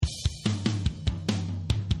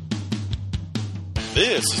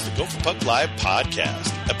This is the Go for Puck Live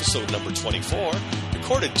podcast, episode number 24,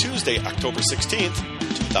 recorded Tuesday, October 16th,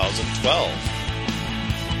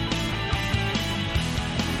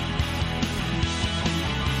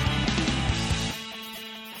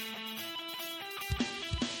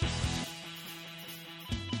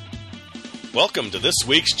 Welcome to this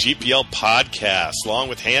week's GPL podcast. Along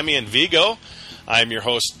with Hammy and Vigo, I'm your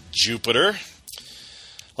host, Jupiter.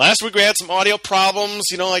 Last week we had some audio problems.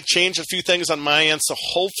 I changed a few things on my end, so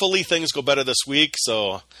hopefully things go better this week.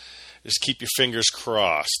 So just keep your fingers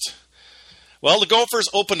crossed. Well, the Gophers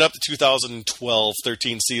opened up the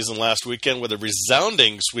 2012-13 season last weekend with a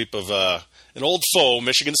resounding sweep of an old foe,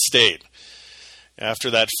 Michigan State. After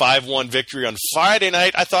that 5-1 victory on Friday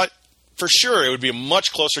night, I thought for sure it would be a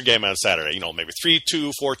much closer game on Saturday. Maybe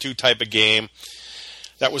 3-2, 4-2 type of game.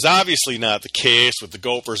 That was obviously not the case, with the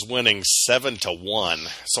Gophers winning 7-1.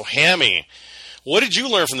 So, Hammy, what did you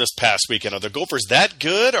learn from this past weekend? Are the Gophers that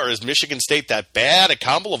good, or is Michigan State that bad? A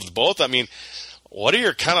combo of both? What are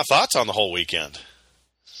your kind of thoughts on the whole weekend?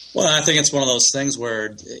 Well, I think it's one of those things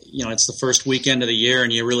where, it's the first weekend of the year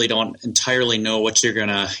and you really don't entirely know what you're going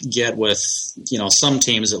to get with, some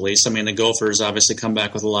teams at least. The Gophers obviously come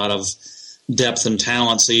back with a lot of depth and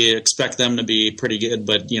talent, so you expect them to be pretty good.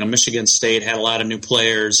 But, Michigan State had a lot of new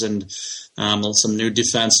players and some new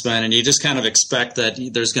defensemen, and you just kind of expect that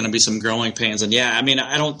there's going to be some growing pains. And,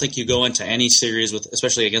 I don't think you go into any series,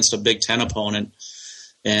 especially against a Big Ten opponent,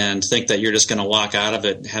 and think that you're just going to walk out of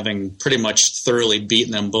it having pretty much thoroughly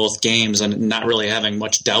beaten them both games and not really having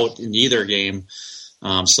much doubt in either game.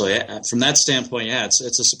 From that standpoint, it's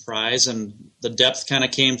a surprise, and the depth kind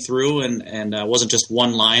of came through, and it wasn't just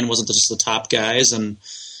one line, wasn't just the top guys, and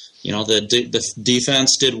the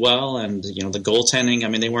defense did well, and the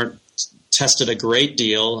goaltending. They weren't tested a great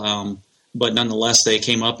deal, but nonetheless they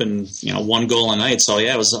came up and one goal a night. So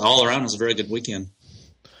it was all around. It was a very good weekend.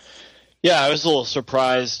 Yeah, I was a little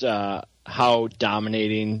surprised how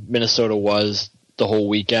dominating Minnesota was the whole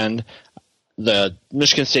weekend. The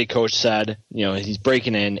Michigan State coach said, he's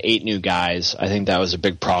breaking in 8 new guys. I think that was a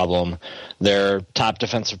big problem. Their top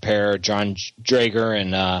defensive pair, John Drager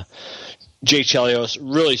and Jake Chelios,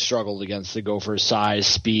 really struggled against the Gophers' size,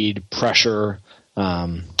 speed, pressure.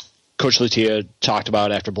 Coach Latia talked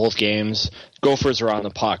about after both games, Gophers were on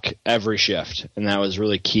the puck every shift, and that was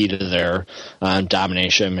really key to their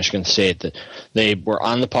domination in Michigan State. That they were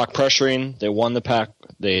on the puck pressuring, they won the puck,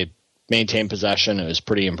 they maintained possession. It was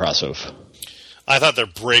pretty impressive. I thought their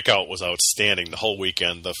breakout was outstanding the whole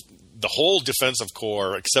weekend. The whole defensive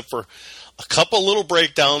core, except for a couple little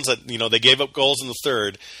breakdowns that, they gave up goals in the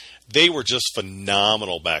third, they were just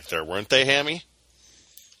phenomenal back there, weren't they, Hammy?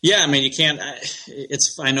 Yeah, you can't.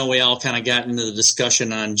 I know we all kind of got into the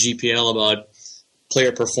discussion on GPL about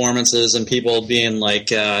player performances and people being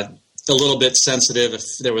a little bit sensitive if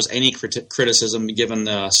there was any criticism given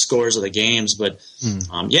the scores of the games. But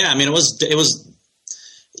it was.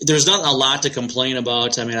 There's not a lot to complain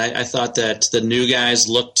about. I thought that the new guys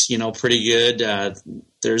looked, pretty good.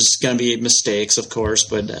 There's going to be mistakes, of course,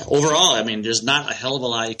 but overall, there's not a hell of a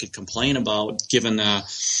lot you could complain about given the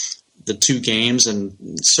 2 games, and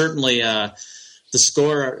certainly the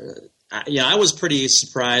score. I was pretty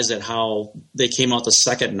surprised at how they came out the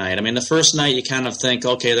second night. The first night you kind of think,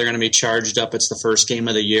 okay, they're going to be charged up. It's the first game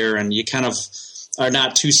of the year, and you kind of are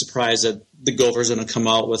not too surprised that the Gophers are going to come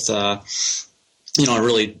out with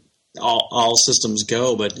really all systems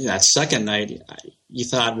go. But that second night, you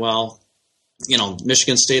thought, well,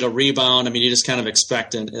 Michigan State will rebound. You just kind of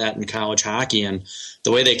expect that in college hockey. And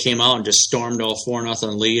the way they came out and just stormed a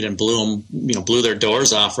 4-0 lead and blew their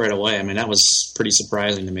doors off right away. That was pretty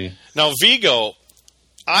surprising to me. Now, Vigo,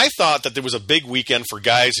 I thought that there was a big weekend for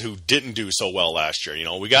guys who didn't do so well last year.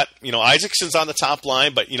 We got, Isaacson's on the top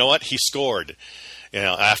line, but you know what? He scored.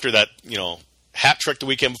 After that, hat trick the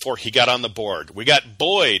weekend before, he got on the board. We got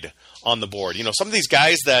Boyd on the board. Some of these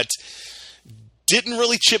guys that didn't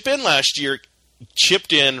really chip in last year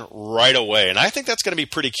chipped in right away, and I think that's going to be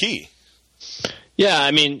pretty key. Yeah,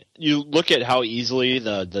 you look at how easily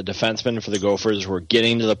the defensemen for the Gophers were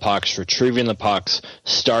getting to the pucks, retrieving the pucks,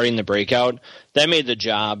 starting the breakout. That made the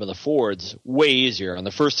job of the forwards way easier. On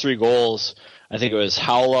the first 3 goals, I think it was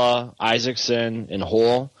Howla, Isaacson, and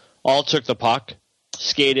Hull, all took the puck,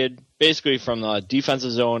 skated basically from the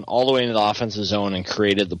defensive zone all the way into the offensive zone and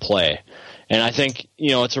created the play. And I think,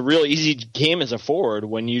 it's a real easy game as a forward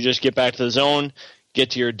when you just get back to the zone, get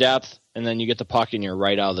to your depth, and then you get the puck and you're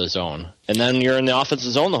right out of the zone. And then you're in the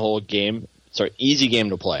offensive zone the whole game. It's an easy game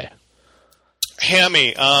to play.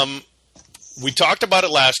 Hammy, we talked about it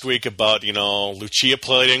last week about, Lucia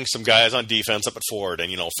playing some guys on defense up at forward.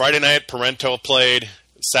 And, Friday night, Parento played.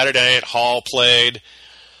 Saturday night, Hall played.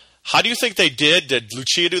 How do you think they did? Did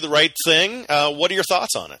Lucia do the right thing? What are your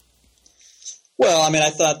thoughts on it? Well, I mean, I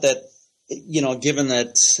thought that, given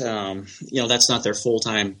that, that's not their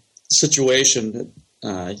full-time situation,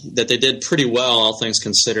 that they did pretty well, all things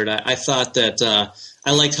considered. I thought that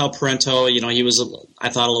I liked how Parento, he was, I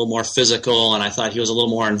thought, a little more physical, and I thought he was a little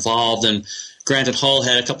more involved. And granted, Hull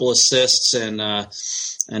had a couple assists, so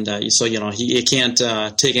he can't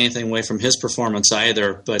take anything away from his performance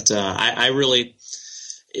either. But I really,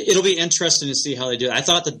 it'll be interesting to see how they do it. I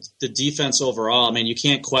thought the defense overall, I mean, you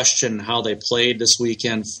can't question how they played this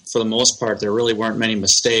weekend. For the most part, there really weren't many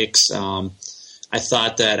mistakes. I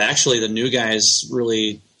thought that actually the new guys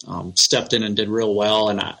really stepped in and did real well.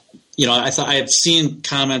 And I've seen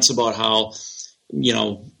comments about how,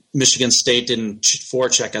 Michigan State didn't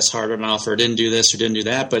forecheck us hard enough, or didn't do this or didn't do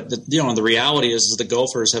that. But the reality is the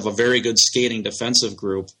Gophers have a very good skating defensive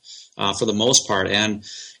group for the most part, and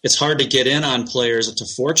it's hard to get in on players to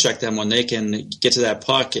forecheck them when they can get to that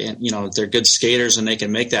puck, and they're good skaters and they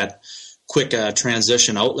can make that quick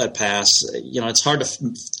transition outlet pass. It's hard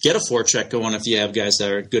to get a forecheck going if you have guys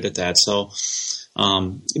that are good at that. So,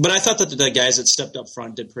 but I thought that the guys that stepped up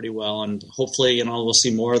front did pretty well, and hopefully, we'll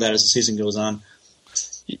see more of that as the season goes on.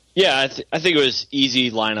 Yeah, I think it was easy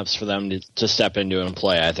lineups for them to step into and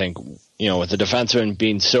play. I think, with the defensemen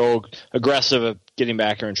being so aggressive at getting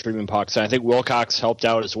back there and retrieving pucks, and I think Wilcox helped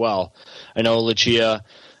out as well. I know Lucia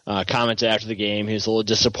commented after the game he was a little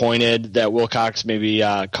disappointed that Wilcox maybe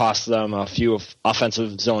cost them a few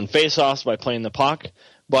offensive zone faceoffs by playing the puck.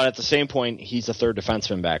 But at the same point, he's the third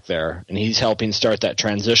defenseman back there, and he's helping start that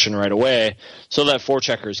transition right away so that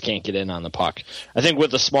forecheckers can't get in on the puck. I think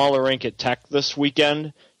with the smaller rink at Tech this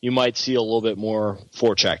weekend, you might see a little bit more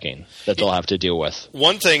forechecking that they'll have to deal with.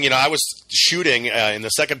 One thing, I was shooting in the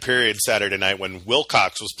second period Saturday night when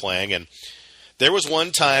Wilcox was playing, and there was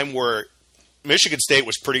one time where Michigan State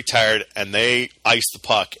was pretty tired, and they iced the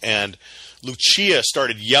puck, and Lucia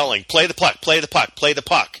started yelling, "Play the puck, play the puck, play the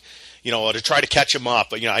puck," to try to catch him up.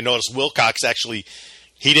 But, I noticed Wilcox actually,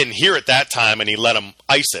 he didn't hear it that time, and he let him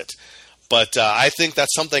ice it. But I think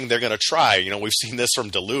that's something they're going to try. We've seen this from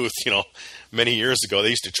Duluth, many years ago. They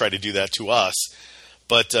used to try to do that to us.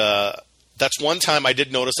 But that's one time I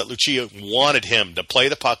did notice that Lucia wanted him to play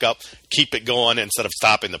the puck up, keep it going instead of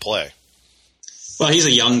stopping the play. Well, he's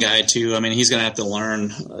a young guy, too. I mean, he's going to have to learn,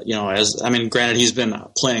 granted, he's been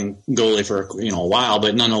playing goalie for, a while,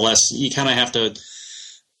 but nonetheless, you kind of have to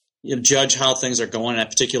judge how things are going in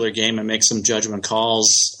that particular game and make some judgment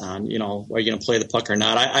calls on, are you going to play the puck or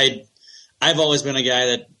not? I've always been a guy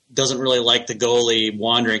that doesn't really like the goalie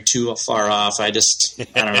wandering too far off. I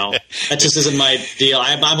don't know. That just isn't my deal.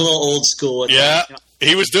 I'm a little old school. Yeah,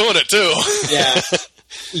 he was doing it too. Yeah.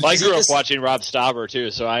 Well, I grew up watching Rob Stauber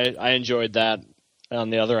too, so I enjoyed that on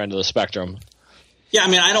the other end of the spectrum. Yeah, I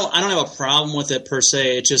mean, I don't have a problem with it per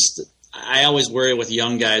se. It's just I always worry with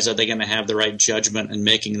young guys, are they going to have the right judgment in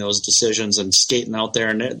making those decisions and skating out there?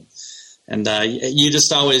 And you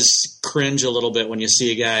just always cringe a little bit when you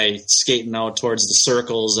see a guy skating out towards the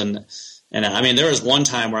circles. And I mean, there was one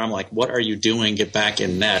time where I'm like, what are you doing? Get back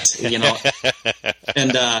in net,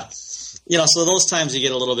 And, so those times you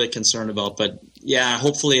get a little bit concerned about. But, yeah,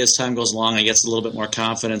 hopefully as time goes along and he gets a little bit more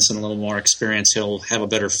confidence and a little more experience, he'll have a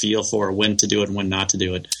better feel for when to do it and when not to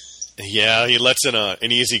do it. Yeah, he lets in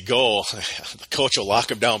an easy goal. The coach will lock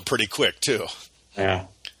him down pretty quick, too. Yeah.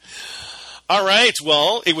 All right.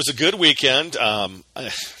 Well, it was a good weekend. I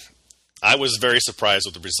was very surprised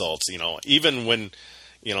with the results. Even when,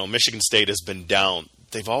 Michigan State has been down,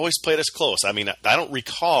 they've always played us close. I mean, I don't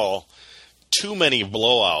recall too many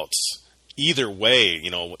blowouts either way,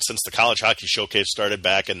 since the college hockey showcase started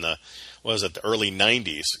back in the early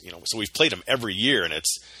 90s. So we've played them every year, and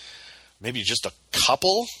it's maybe just a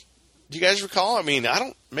couple. Do you guys recall? I mean,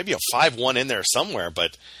 maybe a 5-1 in there somewhere,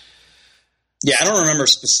 but yeah, I don't remember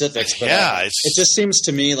specifics. But yeah, it just seems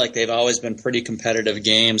to me like they've always been pretty competitive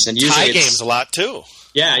games, and usually tie games a lot too.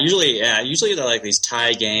 Yeah, usually they're like these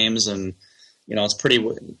tie games, and it's pretty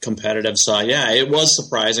competitive. So yeah, it was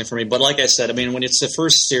surprising for me. But like I said, I mean, when it's the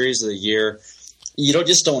first series of the year, you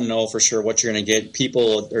don't know for sure what you're going to get.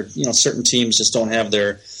 People or certain teams just don't have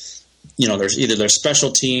their there's either their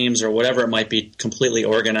special teams or whatever it might be completely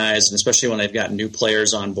organized, and especially when they've got new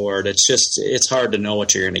players on board, it's hard to know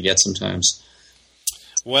what you're going to get sometimes.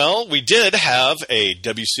 Well, we did have a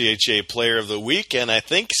WCHA Player of the Week, and I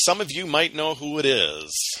think some of you might know who it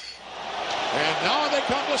is. And now they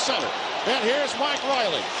come to center. And here's Mike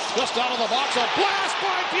Riley. Just out of the box, a blast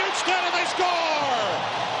by Butchstead, and they score!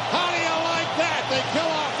 How do you like that? They kill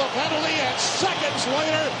off the penalty, and seconds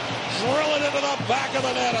later, drill it into the back of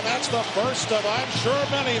the net, and that's the first of, I'm sure,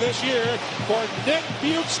 many this year for Nick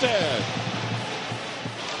Bjugstad.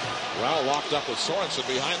 Rao locked up with Sorensen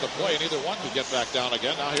behind the play, and neither one could get back down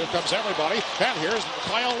again. Now here comes everybody, and here's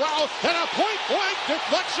Kyle Rao, and a point-blank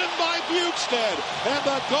deflection by Bjugstad, and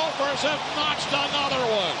the Gophers have notched another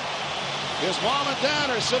one. His mom and dad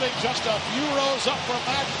are sitting just a few rows up from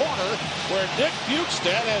that corner where Nick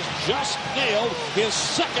Bjugstad has just nailed his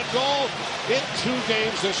second goal in 2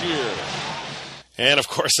 games this year. And, of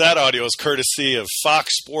course, that audio is courtesy of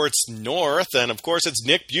Fox Sports North. And, of course, it's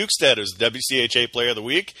Nick Bjugstad who's the WCHA Player of the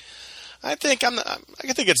Week. I think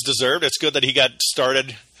it's deserved. It's good that he got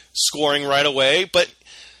started scoring right away. But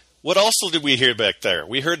what also did we hear back there?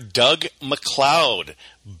 We heard Doug McLeod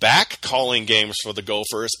back calling games for the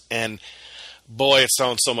Gophers, and boy, it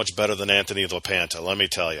sounds so much better than Anthony LaPanta, let me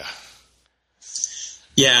tell you.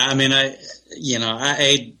 Yeah, I mean, I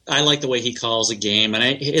like the way he calls a game, and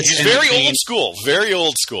he's very old school, very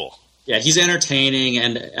old school. Yeah, he's entertaining,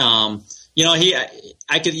 and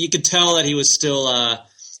you could tell that he was still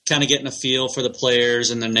kind of getting a feel for the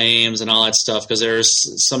players and their names and all that stuff, because there's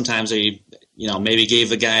sometimes he, maybe gave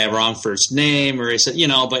the guy a wrong first name, or he said,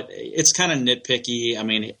 but it's kind of nitpicky. I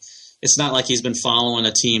mean, it's not like he's been following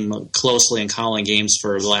a team closely and calling games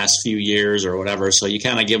for the last few years or whatever. So you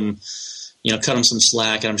kind of give him, cut him some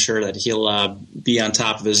slack, and I'm sure that he'll be on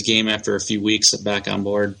top of his game after a few weeks back on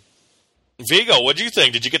board. Vigo, what do you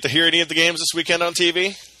think? Did you get to hear any of the games this weekend on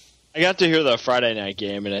TV? I got to hear the Friday night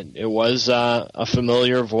game, and it was a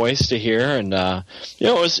familiar voice to hear, and it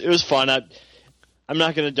was fun. I'm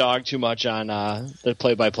not going to dog too much on the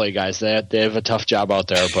play-by-play guys. They have a tough job out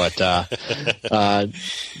there, but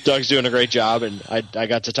Doug's doing a great job, and I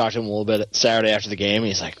got to talk to him a little bit Saturday after the game. And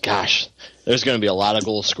he's like, "Gosh, there's going to be a lot of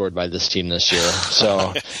goals scored by this team this year." So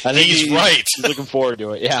I think he's right. He's looking forward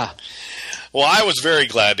to it. Yeah. Well, I was very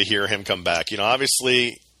glad to hear him come back.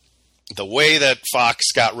 Obviously, the way that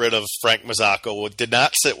Fox got rid of Frank Mazzocco did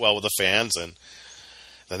not sit well with the fans, and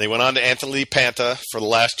then they went on to Anthony Panta for the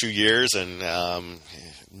last 2 years, and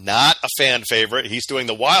not a fan favorite. He's doing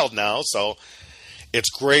the Wild now, so it's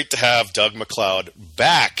great to have Doug McLeod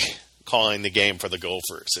back calling the game for the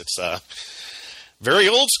Gophers. It's very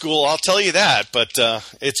old school, I'll tell you that, but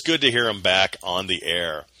it's good to hear him back on the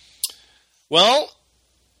air. Well,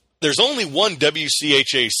 there's only one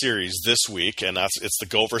WCHA series this week, and it's the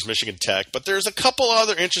Gophers Michigan Tech, but there's a couple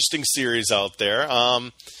other interesting series out there.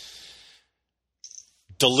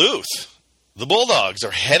 Duluth, the Bulldogs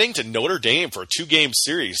are heading to Notre Dame for a 2-game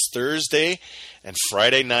series Thursday and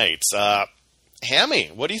Friday nights.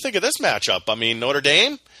 Hammy, what do you think of this matchup? I mean, Notre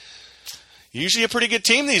Dame, usually a pretty good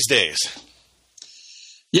team these days.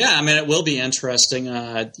 Yeah, I mean, it will be interesting.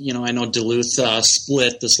 I know Duluth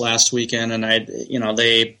split this last weekend, and they're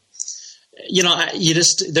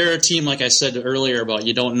a team, like I said earlier, about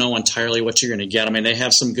you don't know entirely what you're going to get. I mean, they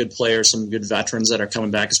have some good players, some good veterans that are coming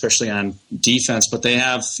back, especially on defense, but they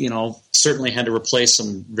have, certainly had to replace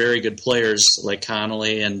some very good players like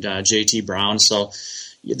Connolly and JT Brown. So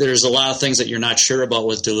there's a lot of things that you're not sure about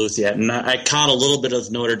with Duluth yet. And I caught a little bit of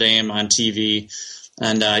Notre Dame on TV,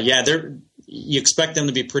 and you expect them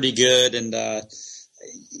to be pretty good. And,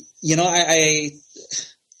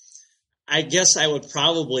 I guess I would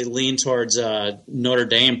probably lean towards Notre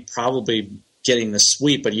Dame probably getting the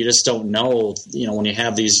sweep, but you just don't know. When you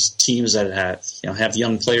have these teams that have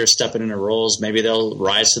young players stepping into roles, maybe they'll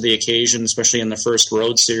rise to the occasion, especially in the first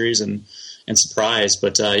road series and surprise.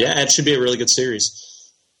 But it should be a really good series.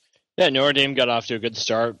 Yeah, Notre Dame got off to a good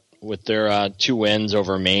start with their 2 wins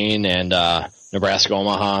over Maine and Nebraska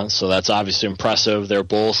Omaha, so that's obviously impressive. They're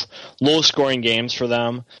both low-scoring games for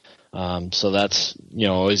them. So that's,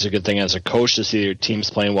 always a good thing as a coach to see your teams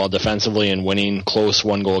playing well defensively and winning close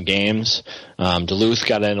 1-goal games. Duluth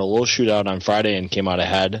got in a little shootout on Friday and came out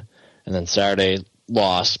ahead, and then Saturday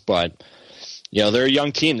lost. But, they're a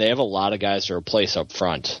young team. They have a lot of guys to replace up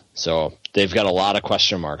front. So they've got a lot of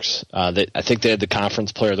question marks. I think they had the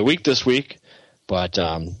Conference Player of the Week this week, but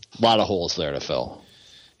a lot of holes there to fill.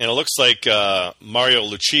 And it looks like Mario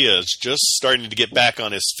Lucia is just starting to get back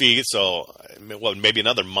on his feet. So, maybe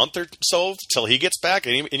another month or so till he gets back.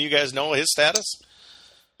 And you guys know his status?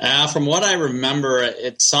 From what I remember,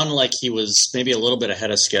 it sounded like he was maybe a little bit ahead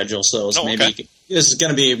of schedule. So it was going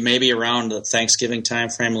to be maybe around the Thanksgiving time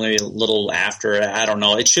frame, maybe a little after. I don't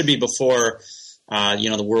know. It should be before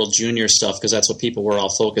the World Junior stuff, because that's what people were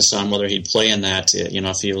all focused on, whether he'd play in that,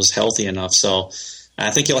 if he was healthy enough. So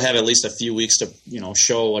I think he'll have at least a few weeks to,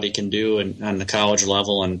 show what he can do on the college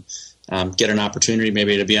level and get an opportunity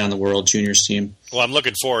maybe to be on the World Juniors team. Well, I'm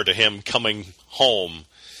looking forward to him coming home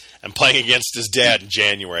and playing against his dad in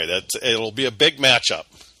January. It'll be a big matchup.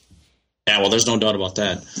 Yeah, well, there's no doubt about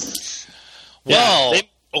that. Well,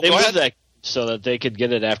 they moved that so that they could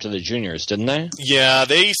get it after the juniors, didn't they? Yeah,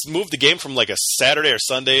 they moved the game from like a Saturday or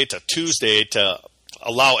Sunday to Tuesday to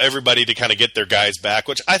allow everybody to kind of get their guys back,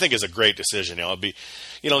 which I think is a great decision.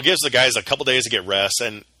 It gives the guys a couple days to get rest,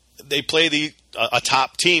 and they play a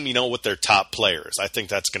top team, with their top players. I think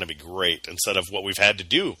that's going to be great instead of what we've had to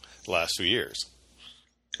do the last few years.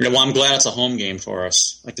 Yeah, well, I'm glad it's a home game for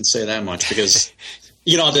us. I can say that much because,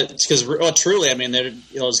 truly, I mean,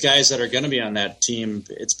 those guys that are going to be on that team,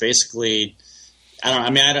 it's basically, I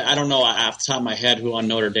don't know off the top of my head who on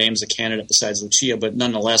Notre Dame's a candidate besides Lucia, but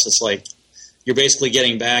nonetheless, it's like you're basically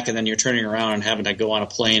getting back and then you're turning around and having to go on a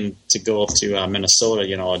plane to go up to Minnesota,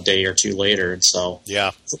 a day or two later. And so,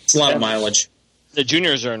 yeah, it's a lot of mileage. The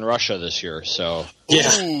juniors are in Russia this year, so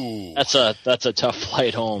yeah, that's a tough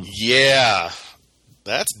flight home. Yeah,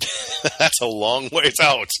 that's a long ways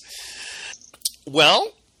out.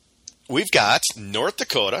 Well, we've got North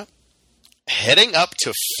Dakota heading up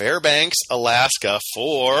to Fairbanks, Alaska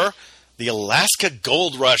for the Alaska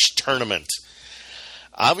Gold Rush Tournament.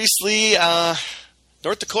 Obviously,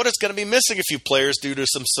 North Dakota's going to be missing a few players due to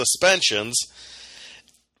some suspensions.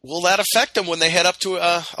 Will that affect them when they head up to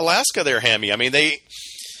Alaska there, Hammy? I mean, they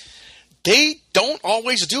don't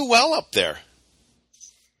always do well up there.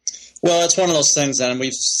 Well, it's one of those things, and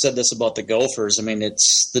we've said this about the Gophers. I mean,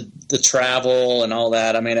 it's the travel and all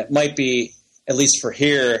that. I mean, it might be, at least for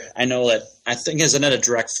here, I think, isn't it a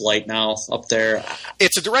direct flight now up there?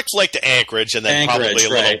 It's a direct flight to Anchorage and then probably a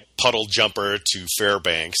little puddle jumper to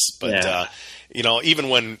Fairbanks. But, even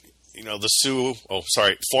when, the Sioux,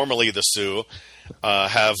 formerly the Sioux,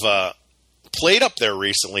 have played up there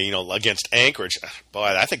recently, against Anchorage,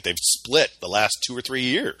 boy, I think they've split the last 2 or 3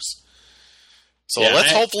 years. So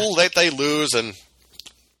let's hope that they lose and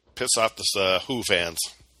piss off the Who fans.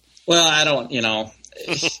 Well, I don't,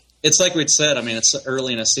 it's like we'd said. I mean, it's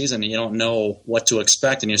early in a season, and you don't know what to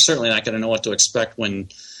expect, and you're certainly not going to know what to expect when,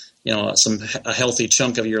 a healthy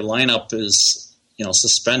chunk of your lineup is,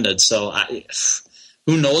 suspended. So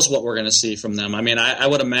who knows what we're going to see from them? I mean, I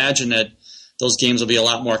would imagine that those games will be a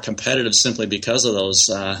lot more competitive simply because of those,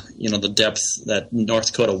 the depth that North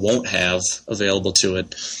Dakota won't have available to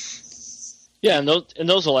it. Yeah, and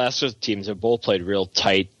those Alaska teams have both played real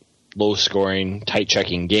tight, low-scoring,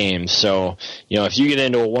 tight-checking games. So, if you get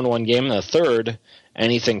into a 1-1 game in the third,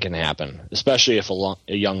 anything can happen, especially if a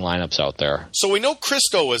young lineup's out there. So we know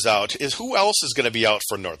Christo is out. Who else is going to be out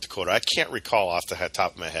for North Dakota? I can't recall off the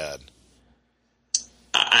top of my head.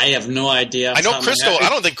 I have no idea. I know Christo. I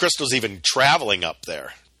don't think Christo's even traveling up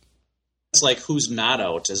there. It's like who's not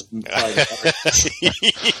out is probably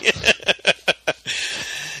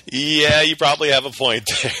Yeah, you probably have a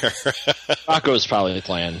point there. Rocco's probably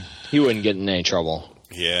playing. He wouldn't get in any trouble.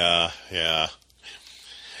 Yeah.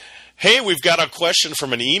 Hey, we've got a question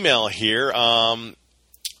from an email here.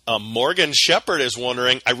 Morgan Shepard is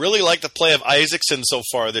wondering, I really like the play of Isaacson so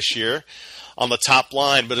far this year on the top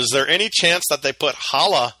line, but is there any chance that they put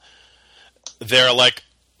Hala there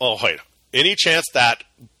any chance that,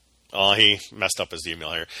 he messed up his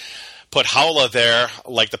email here, put Hala there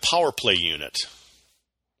like the power play unit?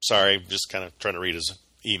 Sorry, just kind of trying to read his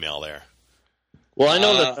email there. Well, I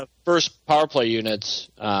know that the first power play units,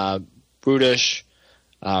 Brudish,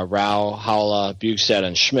 Rao, Hala, Bukestad,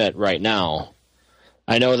 and Schmidt right now.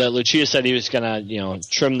 I know that Lucia said he was going to,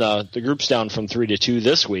 trim the groups down from 3 to 2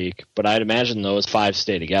 this week, but I'd imagine those 5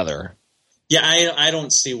 stay together. Yeah, I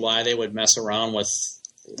don't see why they would mess around with,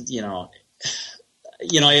 it'd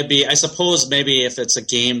be, I suppose maybe if it's a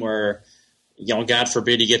game where, God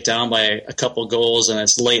forbid you get down by a couple goals and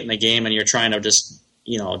it's late in the game and you're trying to just,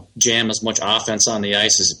 jam as much offense on the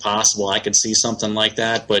ice as possible. I could see something like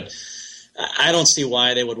that, but I don't see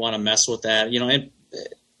why they would want to mess with that.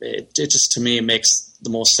 It just, to me, it makes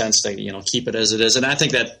the most sense to, keep it as it is. And I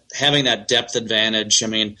think that having that depth advantage, I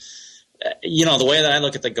mean, the way that I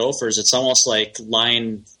look at the Gophers, it's almost like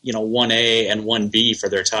line, 1A and 1B for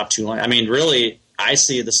their top 2 line. I mean, really, I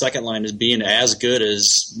see the second line as being as good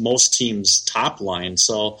as most teams' top line.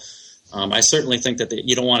 So I certainly think that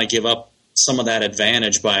you don't want to give up some of that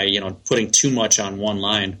advantage by, putting too much on one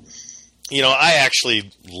line. I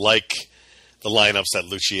actually like the lineups that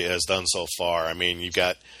Lucia has done so far. I mean, you've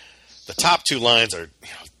got the top 2 lines are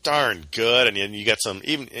darn good, and you got some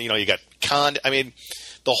even. You got Cond. I mean,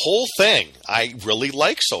 the whole thing I really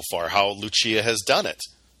like so far how Lucia has done it.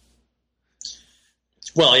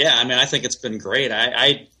 Well, yeah, I mean, I think it's been great.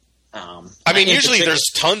 I mean, usually there's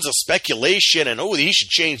tons of speculation and he should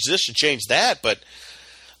change this, should change that, but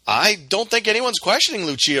I don't think anyone's questioning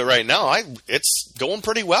Lucia right now. It's going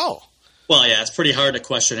pretty well. Well, yeah, it's pretty hard to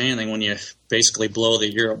question anything when you basically blow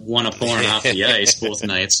your one opponent off the ice both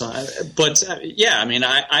nights. Yeah, I mean,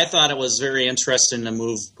 I thought it was very interesting to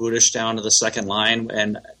move Budish down to the second line,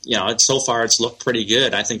 and so far it's looked pretty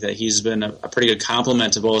good. I think that he's been a pretty good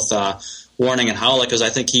complement to both Warning and Howlett, because I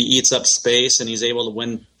think he eats up space and he's able to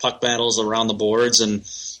win puck battles around the boards, and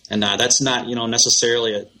that's not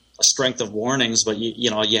necessarily a strength of Warning's, but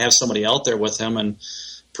you have somebody out there with him, and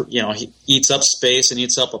he eats up space and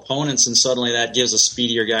eats up opponents, and suddenly that gives a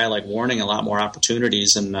speedier guy like Warning a lot more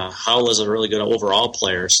opportunities. And Howell is a really good overall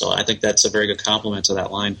player, so I think that's a very good compliment to that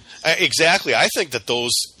line. Exactly. I think that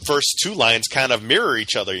those first two lines kind of mirror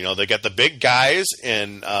each other. They got the big guys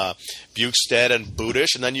in Bukestad and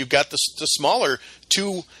Budish, and then you've got the smaller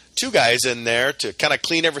two guys in there to kind of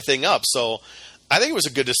clean everything up. So I think it was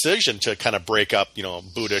a good decision to kind of break up,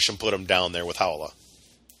 Budish and put him down there with Howell.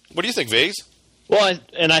 What do you think, Vase? Well,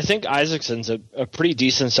 and I think Isaacson's a pretty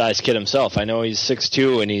decent-sized kid himself. I know he's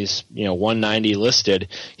 6'2", and he's 190 listed.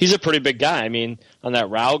 He's a pretty big guy. I mean, on that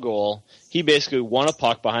Rao goal, he basically won a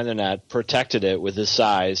puck behind the net, protected it with his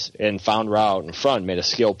size, and found Rao out in front, made a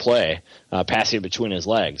skill play, passing between his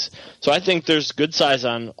legs. So I think there's good size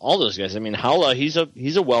on all those guys. I mean, Howla,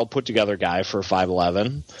 he's a well-put-together guy for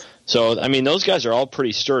 5'11". So, I mean, those guys are all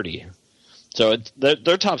pretty sturdy. So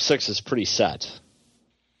their top six is pretty set.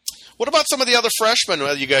 What about some of the other freshmen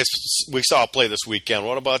we saw play this weekend?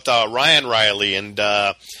 What about Ryan Riley and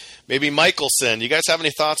maybe Michelson? You guys have any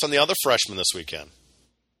thoughts on the other freshmen this weekend?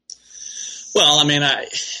 Well, I mean,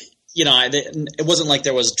 it wasn't like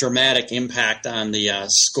there was dramatic impact on the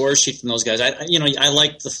score sheet from those guys. I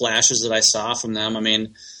liked the flashes that I saw from them. I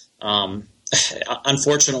mean,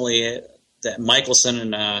 unfortunately, that Michelson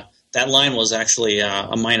and that line was actually a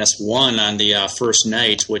 -1 on the first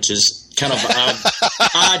night, which is kind of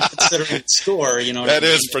odd considering the score. That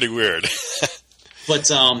is pretty weird.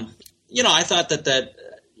 But I thought that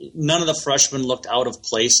none of the freshmen looked out of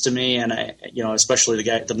place to me, and especially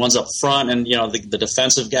the ones up front, and the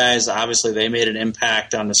defensive guys. Obviously, they made an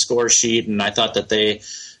impact on the score sheet, and I thought that they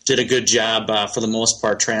did a good job for the most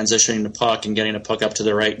part transitioning the puck and getting the puck up to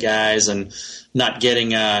the right guys and not getting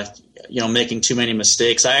making too many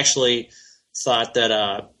mistakes. I actually thought that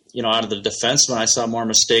out of the defensemen, I saw more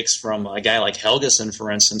mistakes from a guy like Helgeson,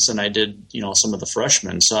 for instance, than I did some of the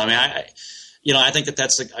freshmen. So I mean, I think that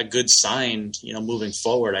that's a good sign moving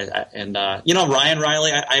forward. Ryan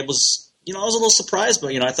Riley, I was a little surprised,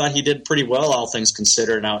 but I thought he did pretty well, all things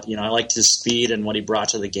considered. Now I liked his speed and what he brought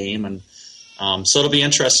to the game, and so it'll be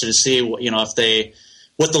interesting to see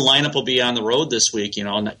what the lineup will be on the road this week,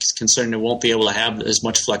 considering they won't be able to have as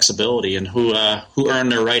much flexibility, and who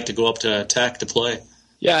earned their right to go up to Tech to play.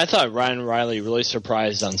 Yeah, I thought Ryan Riley really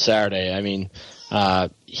surprised on Saturday. I mean,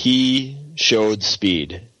 he showed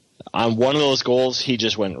speed. On one of those goals, he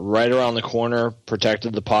just went right around the corner,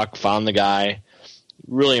 protected the puck, found the guy.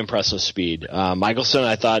 Really impressive speed. Michelson,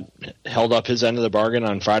 I thought, held up his end of the bargain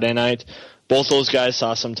on Friday night. Both those guys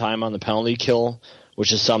saw some time on the penalty kill,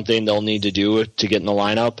 which is something they'll need to do to get in the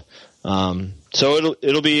lineup. So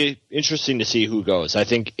it'll be interesting to see who goes. I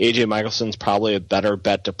think A.J. Michelson's probably a better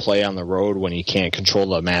bet to play on the road when he can't control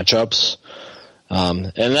the matchups.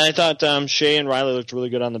 And then I thought Shea and Riley looked really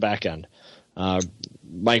good on the back end.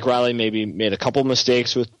 Mike Riley maybe made a couple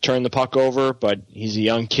mistakes with turning the puck over, but he's a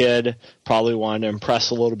young kid, probably wanted to impress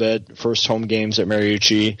a little bit. First home games at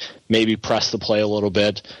Mariucci, maybe press the play a little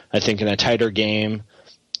bit. I think in a tighter game,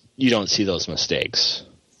 you don't see those mistakes.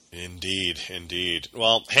 Indeed.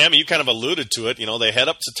 Well, Hammy, you kind of alluded to it. They head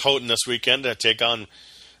up to Houghton this weekend to take on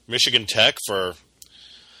Michigan Tech for,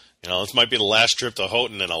 this might be the last trip to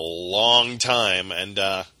Houghton in a long time. And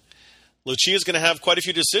Lucia's going to have quite a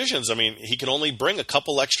few decisions. I mean, he can only bring a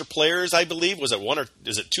couple extra players, I believe. Was it one or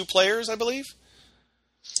is it two players, I believe?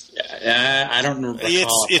 I don't remember.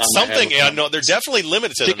 It's something. No, they're definitely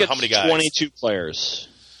limited to how many guys. 22 players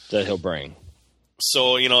that he'll bring.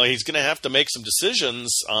 So, he's going to have to make some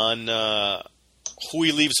decisions on who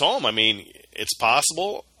he leaves home. I mean, it's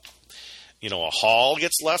possible, a Hall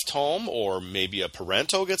gets left home or maybe a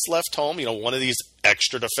Parento gets left home, one of these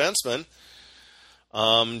extra defensemen,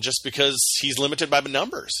 just because he's limited by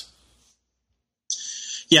numbers.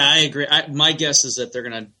 Yeah, I agree. My guess is that they're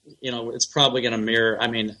going to, it's probably going to mirror. I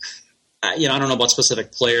mean, I don't know about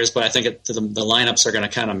specific players, but I think the lineups are going to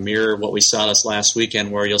kind of mirror what we saw this last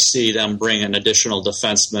weekend, where you'll see them bring an additional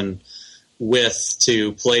defenseman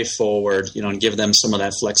to play forward, and give them some of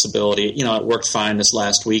that flexibility. It worked fine this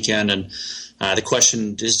last weekend, and the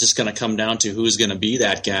question is just going to come down to who's going to be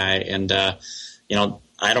that guy. And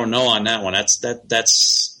I don't know on that one.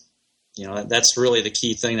 That's that's really the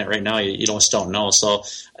key thing that right now you just don't know. So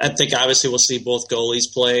I think obviously we'll see both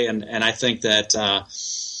goalies play, and I think that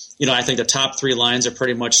I think the top three lines are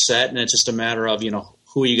pretty much set, and it's just a matter of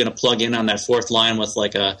who are you going to plug in on that fourth line with,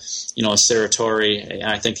 like a Saratori.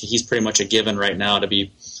 I think he's pretty much a given right now to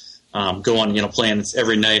be going playing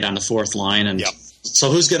every night on the fourth line, and yep.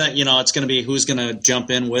 So who's gonna it's going to be who's going to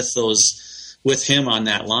jump in with him on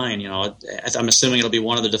that line. I'm assuming it'll be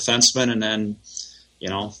one of the defensemen, and then.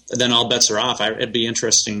 Then all bets are off. It'd be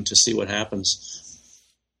interesting to see what happens.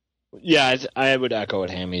 Yeah, I would echo what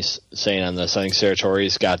Hammy's saying on this. I think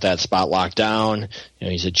Saratori's got that spot locked down.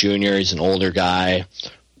 He's a junior. He's an older guy.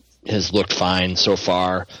 Has looked fine so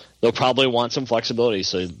far. They'll probably want some flexibility,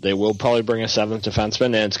 so they will probably bring a seventh defenseman,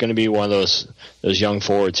 and it's going to be one of those young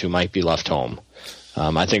forwards who might be left home.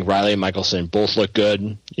 I think Riley and Michelson both look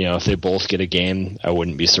good. If they both get a game, I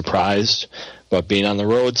wouldn't be surprised. But being on the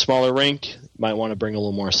road, smaller rink, might want to bring a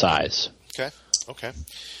little more size. Okay.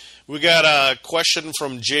 We got a question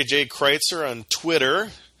from JJ Kreitzer on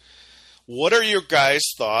Twitter. What are your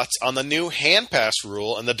guys' thoughts on the new hand pass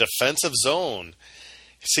rule in the defensive zone?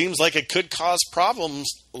 It seems like it could cause problems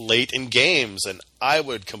late in games, and I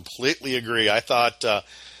would completely agree. I thought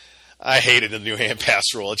I hated the new hand pass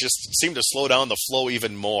rule. It just seemed to slow down the flow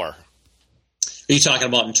even more. Are you talking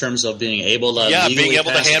about in terms of being able to being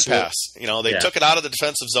able to hand pass? They took it out of the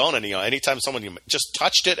defensive zone, and anytime someone just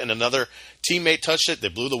touched it and another teammate touched it, they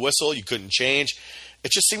blew the whistle. You couldn't change.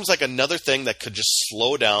 It just seems like another thing that could just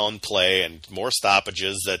slow down play and more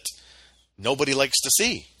stoppages that nobody likes to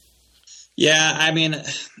see. Yeah, I mean,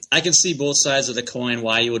 I can see both sides of the coin,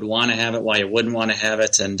 why you would want to have it, why you wouldn't want to have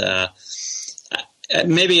it, and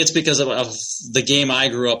maybe it's because of the game I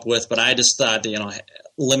grew up with, but I just thought,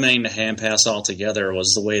 limiting the hand pass altogether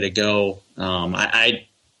was the way to go. I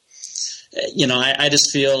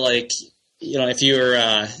just feel like, if you're,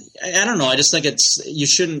 I don't know, I just think you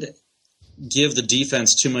shouldn't give the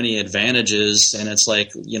defense too many advantages. And it's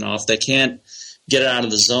like, if they can't get it out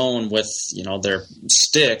of the zone with, their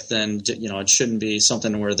stick, then, it shouldn't be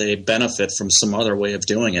something where they benefit from some other way of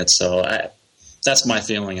doing it. So that's my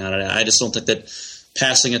feeling on it. I just don't think that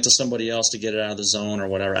passing it to somebody else to get it out of the zone or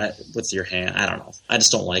whatever with your hand, I don't know. I just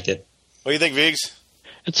don't like it. What do you think, Viggs?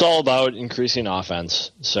 It's all about increasing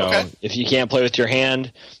offense. So if you can't play with your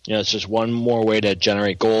hand, it's just one more way to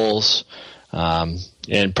generate goals,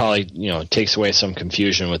 and probably takes away some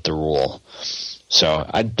confusion with the rule. So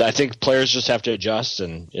I think players just have to adjust,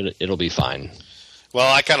 and it'll be fine.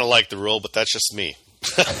 Well, I kind of like the rule, but that's just me.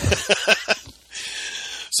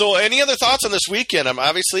 So any other thoughts on this weekend?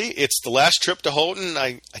 Obviously, it's the last trip to Houghton.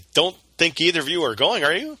 I don't think either of you are going,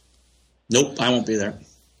 are you? Nope, I won't be there.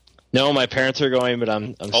 No, my parents are going, but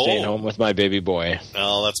I'm staying home with my baby boy.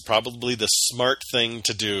 Well, that's probably the smart thing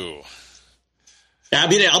to do. Yeah,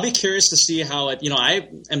 I'll be curious to see how it. I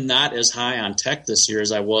am not as high on Tech this year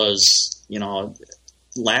as I was,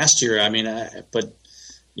 last year. I mean, but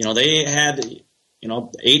they had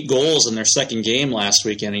 8 goals in their second game last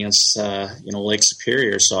weekend against Lake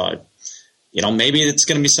Superior. So maybe it's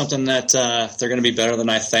going to be something that they're going to be better than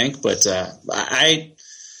I think. But what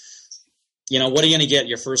are you going to get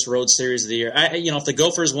your first road series of the year? If the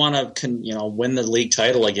Gophers want to, win the league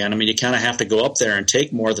title again, I mean, you kind of have to go up there and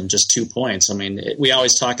take more than just 2 points. I mean, we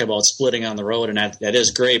always talk about splitting on the road, and that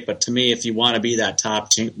is great. But to me, if you want to be that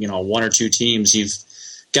top team, 1 or 2 teams, you've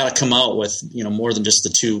got to come out with, more than just the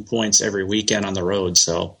 2 points every weekend on the road.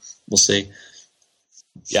 So we'll see.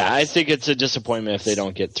 Yeah, I think it's a disappointment if they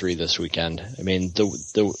don't get 3 this weekend. I mean,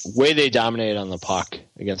 the way they dominated on the puck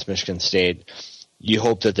against Michigan State, you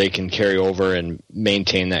hope that they can carry over and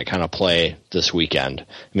maintain that kind of play this weekend.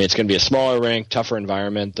 I mean, it's going to be a smaller rink, tougher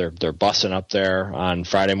environment. They're busting up there on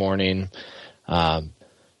Friday morning.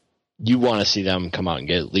 You want to see them come out and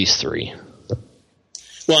get at least 3.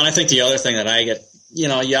 Well, and I think the other thing that I get,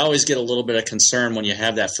 you always get a little bit of concern when you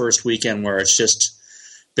have that first weekend where it's just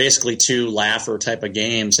basically 2 laugher type of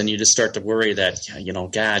games, and you just start to worry that,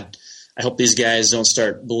 God, I hope these guys don't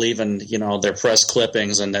start believing, their press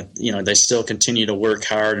clippings and that, they still continue to work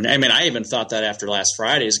hard. And I mean, I even thought that after last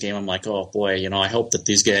Friday's game, I'm like, oh boy, I hope that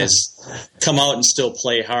these guys come out and still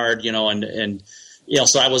play hard, and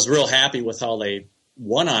so I was real happy with how they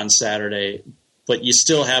won on Saturday, but you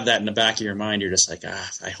still have that in the back of your mind. You're just like,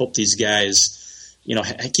 I hope these guys,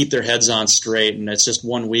 keep their heads on straight, and it's just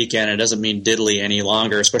one weekend. It doesn't mean diddly any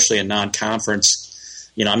longer, especially in non-conference.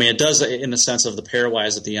 It does in the sense of the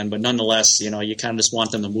pairwise at the end, but nonetheless, you kind of just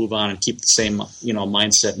want them to move on and keep the same,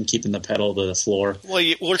 mindset and keeping the pedal to the floor. Well,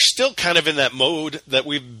 we're still kind of in that mode that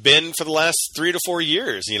we've been for the last 3 to 4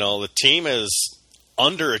 years. The team has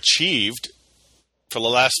underachieved for the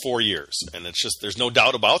last 4 years, and it's just there's no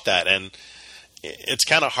doubt about that. And it's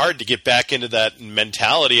kind of hard to get back into that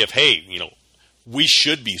mentality of, hey, we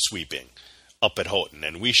should be sweeping up at Houghton,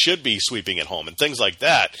 and we should be sweeping at home, and things like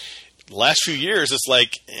that. The last few years, it's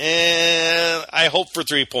like, I hope for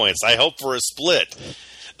 3 points. I hope for a split.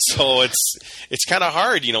 So it's kind of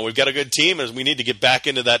hard. We've got a good team, and we need to get back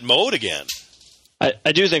into that mode again.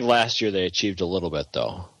 I do think last year they achieved a little bit,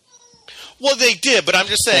 though. Well, they did, but I'm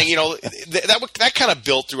just saying, that kind of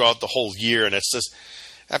built throughout the whole year, and it's just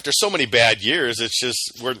after so many bad years, it's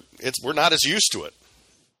just we're not as used to it.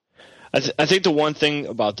 I think the one thing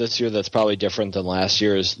about this year that's probably different than last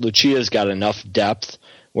year is Lucia's got enough depth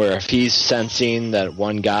where if he's sensing that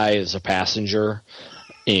one guy is a passenger,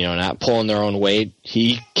 not pulling their own weight,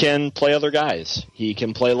 he can play other guys. He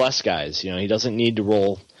can play less guys. He doesn't need to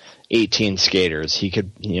roll 18 skaters. He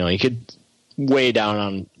could weigh down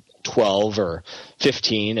on 12 or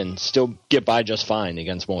 15 and still get by just fine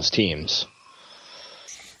against most teams.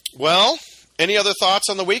 Well, any other thoughts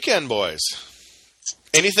on the weekend, boys?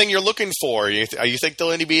 Anything you're looking for? You think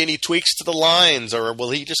there'll be any tweaks to the lines, or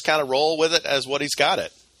will he just kind of roll with it as what he's got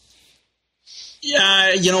it?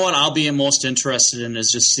 Yeah, you know what I'll be most interested in is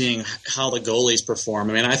just seeing how the goalies perform.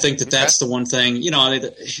 I mean, I think that's the one thing. You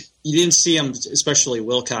didn't see him, especially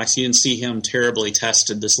Wilcox. You didn't see him terribly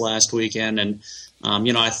tested this last weekend, and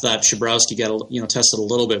I thought Shabrowski got tested a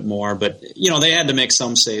little bit more, but they had to make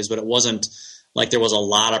some saves, but it wasn't like there was a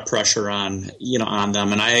lot of pressure on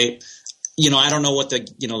them. And I don't know what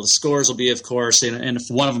the scores will be, of course, and if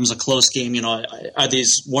one of them's a close game, are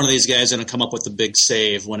one of these guys going to come up with the big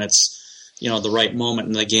save when it's the right moment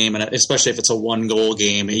in the game, and especially if it's a 1-goal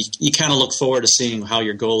game, you kind of look forward to seeing how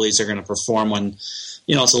your goalies are going to perform when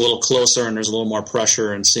it's a little closer and there's a little more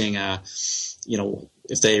pressure, and seeing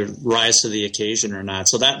if they rise to the occasion or not.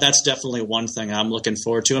 So that's definitely one thing I'm looking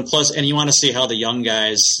forward to. And you want to see how the young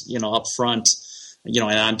guys, up front, and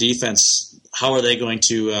on defense, how are they going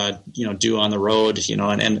to, do on the road,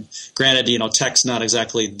 and granted, Tech's not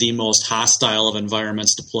exactly the most hostile of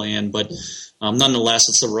environments to play in, but nonetheless,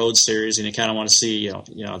 it's a road series, and you kind of want to see,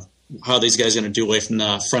 how these guys are going to do away from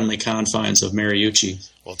the friendly confines of Mariucci.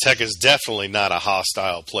 Well, Tech is definitely not a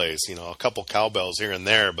hostile place, a couple cowbells here and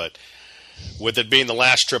there, but with it being the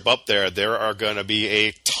last trip up there are going to be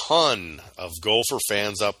a ton of Gopher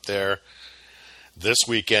fans up there this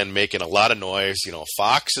weekend making a lot of noise.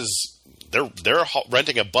 Fox is they're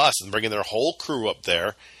renting a bus and bringing their whole crew up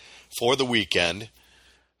there for the weekend.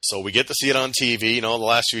 So we get to see it on TV. The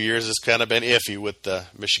last few years has kind of been iffy with the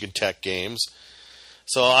Michigan Tech games.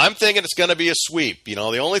 So I'm thinking it's going to be a sweep. The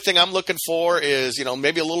only thing I'm looking for is,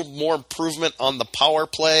 maybe a little more improvement on the power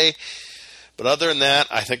play. But other than that,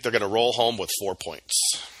 I think they're going to roll home with 4 points.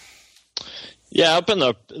 Yeah, up in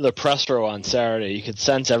the press row on Saturday, you could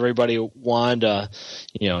sense everybody wanted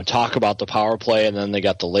to, talk about the power play, and then they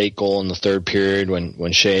got the late goal in the third period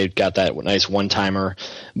when Shea got that nice one-timer.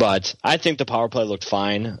 But I think the power play looked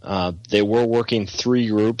fine. They were working 3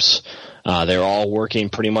 groups. They were all working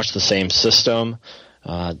pretty much the same system.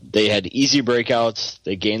 They had easy breakouts.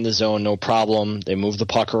 They gained the zone, no problem. They moved the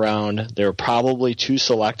puck around. They were probably too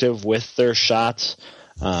selective with their shots.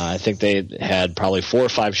 I think they had probably 4 or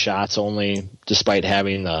 5 shots only, despite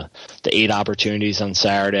having the 8 opportunities on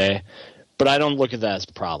Saturday. But I don't look at that as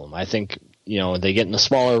a problem. I think, they get in a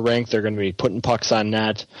smaller rink, they're going to be putting pucks on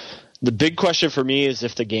net. The big question for me is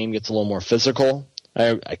if the game gets a little more physical.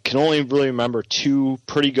 I can only really remember 2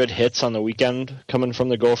 pretty good hits on the weekend coming from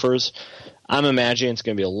the Gophers. I'm imagining it's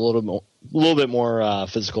going to be a little bit more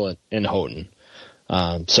physical in Houghton.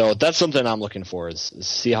 So that's something I'm looking for is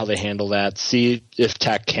see how they handle that, see if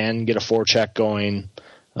Tech can get a forecheck going,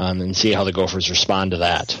 and see how the Gophers respond to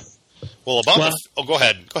that. Go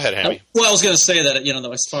ahead, Hammy. Well, I was going to say that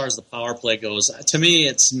as far as the power play goes, to me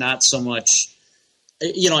it's not so much.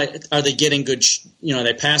 Are they getting good? Are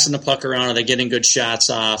they passing the puck around? Are they getting good shots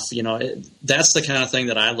off? That's the kind of thing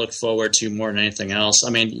that I look forward to more than anything else. I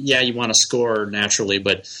mean, yeah, you want to score naturally,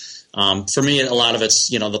 but for me, a lot of it's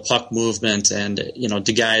the puck movement and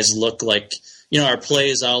do guys look like are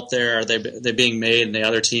plays out there? Are they being made, and the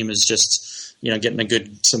other team is just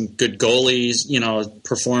getting some good goalies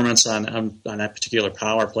performance on that particular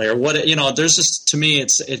power play or what? There's just, to me,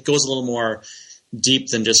 it goes a little more deep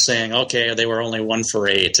than just saying, okay, they were only 1 for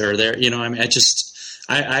 8 or they're, I mean,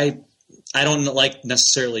 I don't like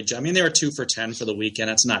necessarily, I mean, they were 2 for 10 for the weekend.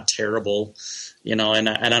 It's not terrible, and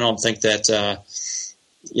I don't think that,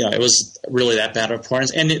 it was really that bad of a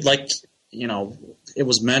performance. And it it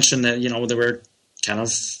was mentioned that, they were kind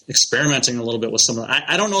of experimenting a little bit with some of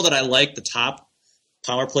the, I don't know that I like the top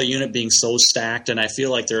power play unit being so stacked, and I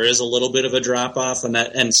feel like there is a little bit of a drop off,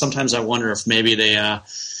 and sometimes I wonder if maybe they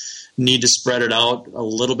need to spread it out a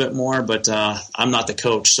little bit more. But I'm not the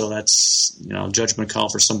coach, so that's judgment call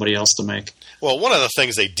for somebody else to make. Well, one of the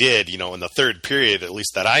things they did, in the third period, at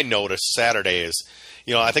least that I noticed Saturday, is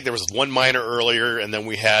I think there was one minor earlier, and then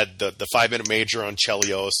we had the 5-minute major on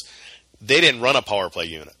Chelios. They didn't run a power play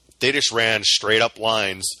unit. They just ran straight up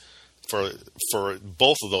lines for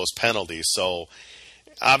both of those penalties. So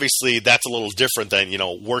obviously that's a little different than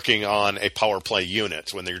working on a power play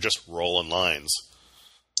unit when they're just rolling lines.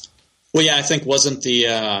 Well, yeah, I think was it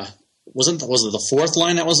the fourth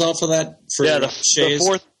line that was out for that?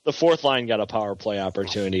 The fourth line got a power play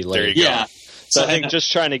opportunity late. There you go. Yeah. So I think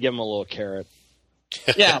just trying to give them a little carrot.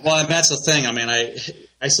 Yeah, well, and that's the thing. I mean,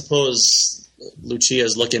 I suppose Lucia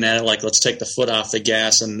is looking at it like, let's take the foot off the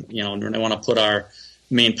gas, and they want to put our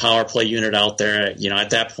main power play unit out there.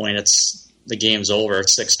 At that point, the game's over.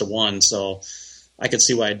 It's 6-1. So I could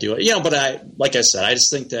see why I'd do it. But like I said, I just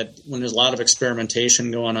think that when there's a lot of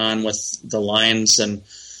experimentation going on with the lines, I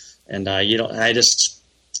think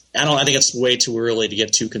it's way too early to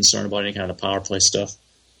get too concerned about any kind of power play stuff.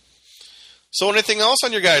 So anything else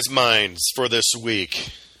on your guys' minds for this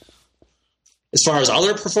week? As far as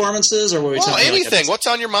other performances, or what we talking anything. What's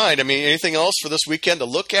on your mind? I mean, anything else for this weekend to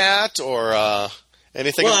look at, or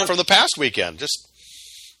anything from the past weekend?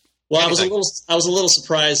 I was a little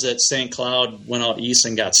surprised that St. Cloud went out east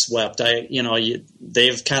and got swept. I believe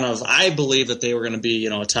that they were going to be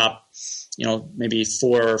a top, maybe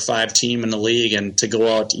 4 or 5 team in the league, and to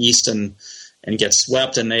go out east and get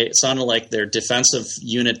swept, and it sounded like their defensive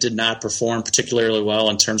unit did not perform particularly well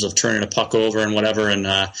in terms of turning a puck over and whatever. And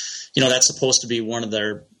that's supposed to be one of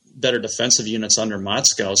their better defensive units under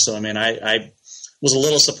Motzko. So I mean, I was a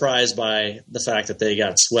little surprised by the fact that they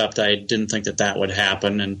got swept. I didn't think that would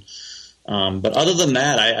happen. And but other than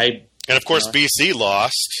that, and of course BC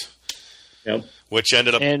lost, yep, which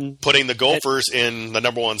ended up putting the Gophers in the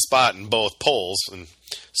number 1 spot in both polls, and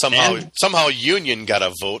somehow Union got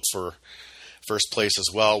a vote for first place as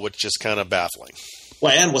well, which is kind of baffling.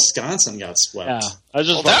 Well, and Wisconsin got swept. Yeah,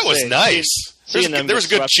 that was nice. There was a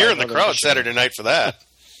good cheer in the crowd Saturday night for that.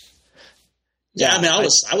 Yeah, I mean,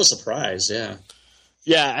 I was surprised. Yeah.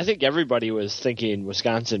 Yeah, I think everybody was thinking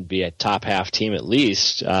Wisconsin would be a top half team at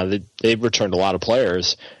least. They returned a lot of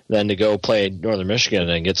players. Then to go play Northern Michigan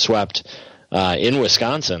and get swept in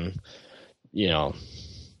Wisconsin,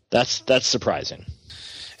 that's surprising.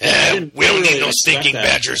 We don't need no stinking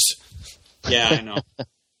Badgers. Yeah, I know.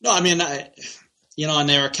 No, I mean, and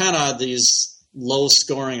they were kind of these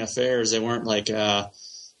low-scoring affairs. They weren't like, I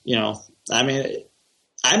mean,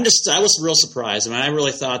 I was real surprised. I mean, I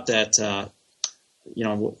really thought that,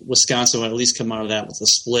 Wisconsin would at least come out of that with a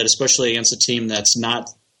split, especially against a team that's not,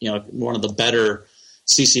 one of the better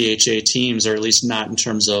CCHA teams, or at least not in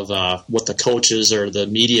terms of what the coaches or the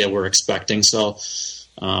media were expecting. So,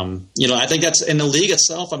 I think that's in the league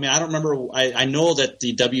itself. I mean, I don't remember. I know that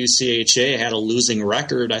the WCHA had a losing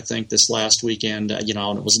record, I think, this last weekend, and it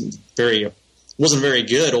wasn't very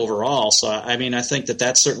good overall. So, I mean, I think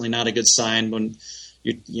that's certainly not a good sign when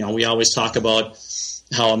we always talk about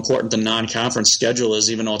how important the non-conference schedule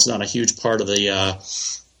is, even though it's not a huge part of the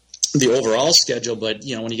overall schedule. But,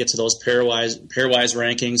 when you get to those pairwise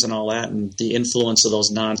rankings and all that, and the influence of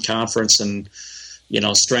those non-conference and,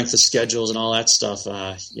 strength of schedules and all that stuff,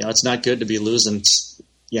 it's not good to be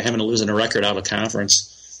having to lose in a record out of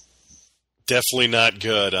conference. Definitely not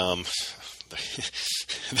good.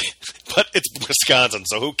 But it's Wisconsin,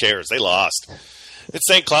 so who cares? They lost. It's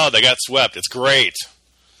St. Cloud. They got swept. It's great.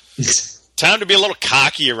 Time to be a little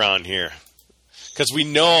cocky around here, because we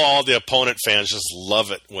know all the opponent fans just love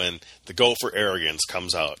it when the Gopher arrogance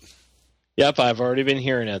comes out. Yep, I've already been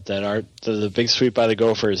hearing it, that the big sweep by the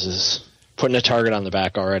Gophers is putting a target on the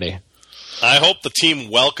back already. I hope the team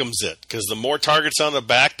welcomes it, because the more targets on the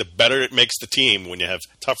back, the better it makes the team when you have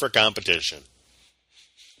tougher competition.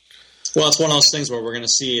 Well, it's one of those things where we're going to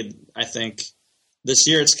see, I think, this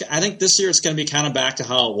year it's going to be kind of back to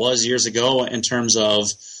how it was years ago in terms of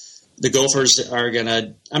the Gophers are going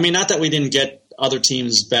to – I mean, not that we didn't get other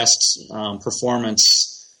teams' best performance,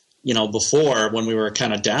 before when we were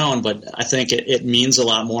kind of down, but I think it means a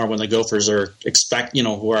lot more when the Gophers are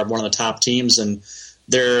who are one of the top teams, and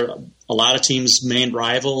they're a lot of teams' main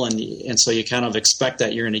rival, and so you kind of expect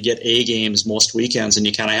that you're going to get A games most weekends, and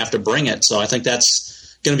you kind of have to bring it. So I think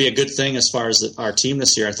that's going to be a good thing as far as our team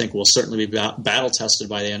this year. I think we'll certainly be battle tested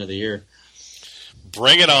by the end of the year.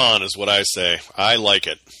 Bring it on is what I say. I like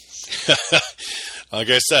it. Like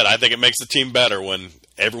I said, I think it makes the team better when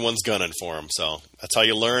everyone's gunning for them. So that's how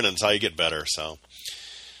you learn and that's how you get better. So,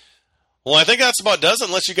 Well, I think that's about does it,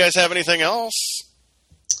 unless you guys have anything else.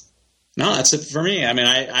 No, that's it for me. I mean,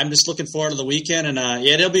 I'm just looking forward to the weekend, and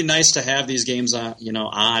it'll be nice to have these games on,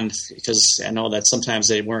 because I know that sometimes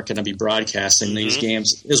they weren't going to be broadcasting these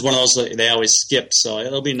games. It was one of those that they always skipped, so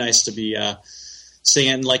it'll be nice to be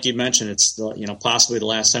seeing. Like you mentioned, it's possibly the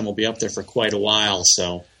last time we'll be up there for quite a while,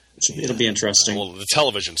 so it'll be interesting. Well, the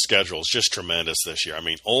television schedule is just tremendous this year. I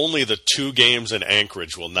mean, only the 2 games in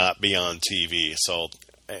Anchorage will not be on TV, so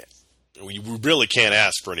we really can't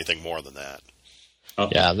ask for anything more than that.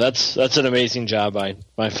 Okay. Yeah, that's an amazing job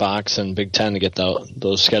by Fox and Big Ten to get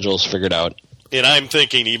those schedules figured out. And I'm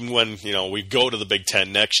thinking even when we go to the Big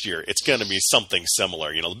Ten next year, it's going to be something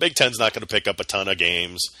similar. The Big Ten's not going to pick up a ton of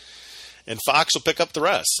games, and Fox will pick up the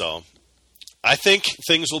rest. So I think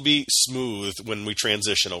things will be smooth when we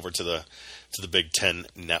transition over to the Big Ten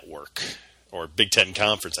network, or Big Ten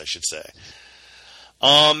Conference, I should say.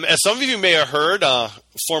 As some of you may have heard,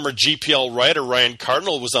 former GPL writer Ryan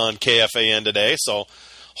Cardinal was on KFAN today, so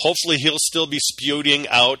hopefully he'll still be spewing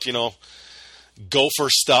out, Gopher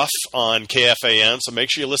stuff on KFAN, so make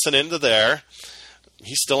sure you listen into there.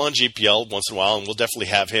 He's still on GPL once in a while, and we'll definitely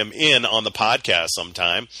have him in on the podcast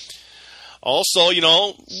sometime. Also,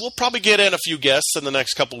 we'll probably get in a few guests in the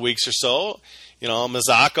next couple weeks or so.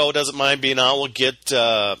 Mazzacco doesn't mind being on. We'll get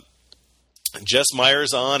Jess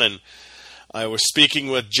Myers on, and I was speaking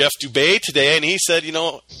with Jeff Dubay today, and he said,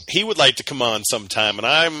 he would like to come on sometime, and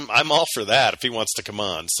I'm all for that if he wants to come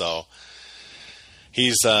on. So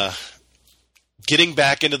he's getting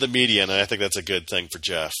back into the media, and I think that's a good thing for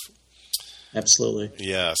Jeff. Absolutely.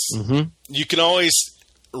 Yes. Mm-hmm. You can always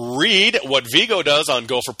read what Vigo does on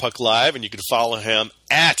Gopher Puck Live, and you can follow him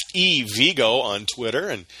at eVigo on Twitter,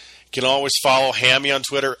 and you can always follow Hammy on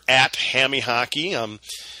Twitter at Hammy Hockey.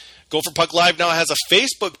 Gopher Puck Live now has a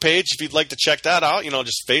Facebook page if you'd like to check that out.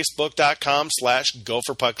 Just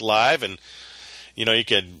facebook.com/Gopher Puck Live. And, you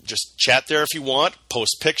can just chat there if you want,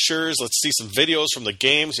 post pictures. Let's see some videos from the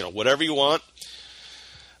games, whatever you want.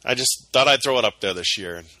 I just thought I'd throw it up there this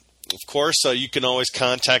year. And of course, you can always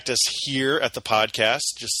contact us here at the podcast.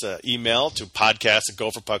 Just email to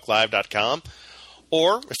podcast@gopherpucklive.com.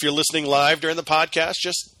 Or if you're listening live during the podcast,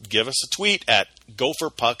 just give us a tweet at Gopher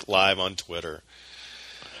Puck Live on Twitter.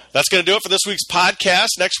 That's going to do it for this week's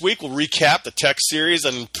podcast. Next week, we'll recap the Tech series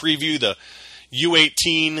and preview the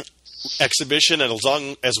U18 exhibition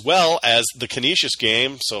as well as the Canisius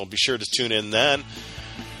game. So be sure to tune in then.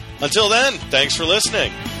 Until then, thanks for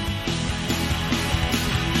listening.